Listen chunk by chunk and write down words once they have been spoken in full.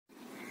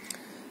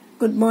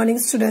Good morning,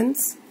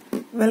 students.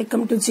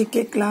 Welcome to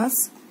GK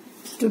class.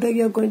 Today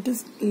we are going to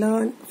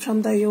learn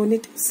from the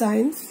unit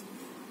science.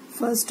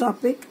 First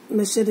topic,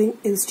 measuring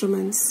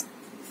instruments.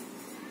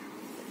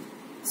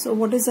 So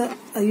what is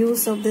the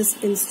use of these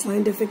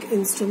scientific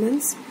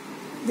instruments?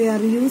 They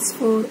are used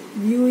for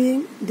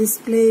viewing,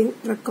 displaying,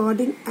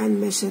 recording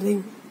and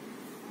measuring.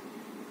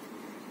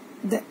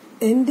 The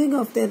ending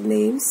of their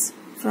names,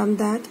 from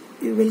that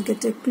you will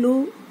get a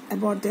clue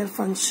about their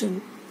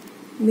function.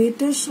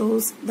 Meter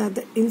shows that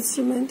the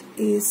instrument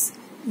is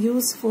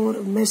used for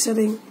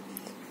measuring.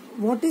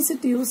 What is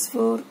it used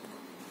for?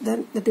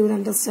 Then that you will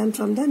understand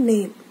from the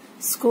name.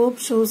 Scope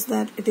shows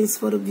that it is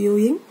for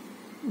viewing.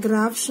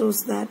 Graph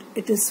shows that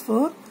it is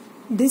for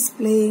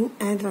displaying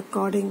and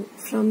recording.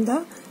 From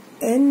the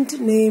end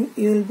name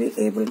you will be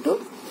able to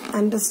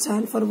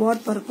understand for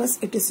what purpose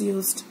it is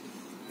used.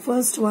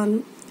 First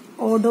one,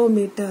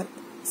 odometer.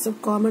 So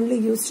commonly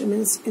used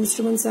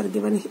instruments are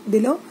given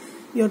below.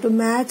 You have to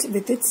match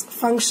with its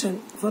function,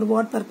 for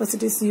what purpose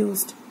it is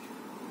used.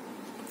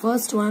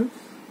 First one,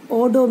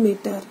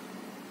 odometer.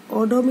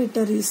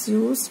 Odometer is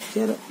used,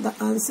 here the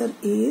answer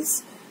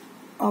is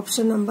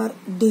option number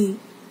D.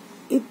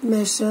 It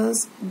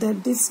measures the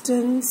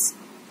distance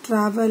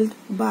travelled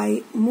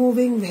by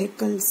moving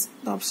vehicles.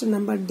 The option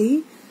number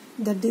D,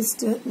 the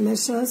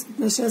measures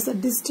the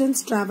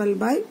distance travelled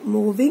by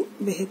moving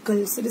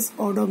vehicles. It is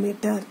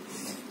odometer.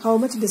 How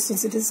much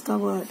distance it is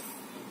covered.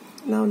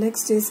 Now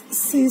next is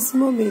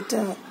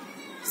seismometer.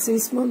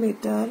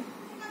 Seismometer,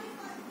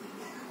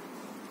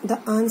 the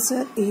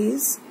answer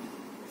is,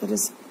 that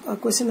is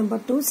question number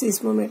 2,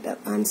 seismometer.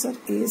 Answer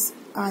is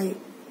I.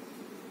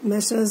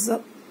 Measures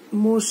the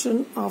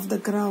motion of the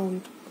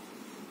ground.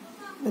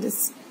 That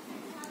is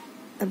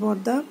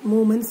about the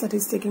movements that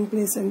is taking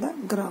place in the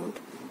ground.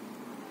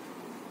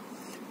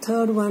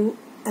 Third one,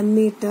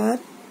 ammeter.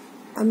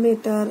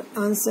 Ammeter,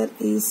 answer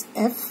is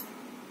F.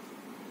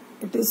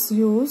 It is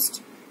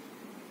used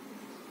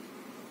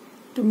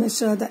to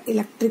measure the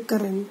electric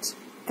current.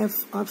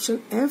 F,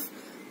 option F,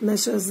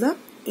 measures the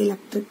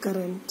electric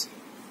current.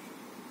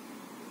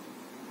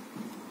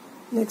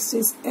 Next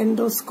is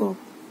endoscope.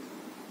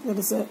 That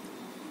is a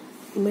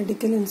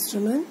medical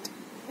instrument.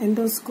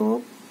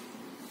 Endoscope,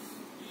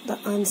 the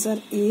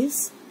answer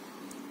is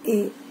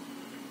A.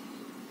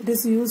 It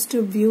is used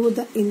to view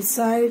the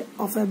inside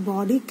of a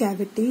body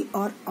cavity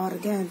or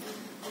organ.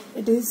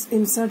 It is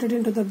inserted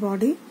into the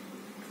body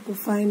to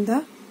find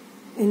the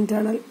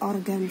internal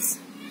organs.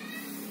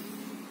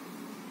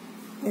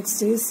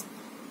 Next is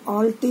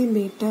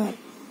altimeter.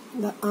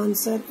 The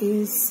answer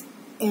is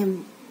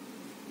M.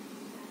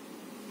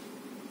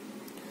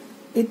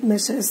 It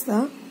measures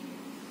the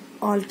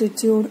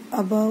altitude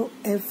above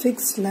a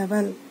fixed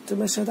level. To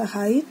measure the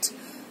height,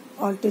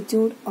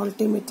 altitude,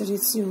 altimeter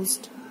is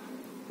used.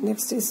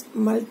 Next is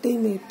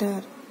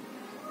multimeter.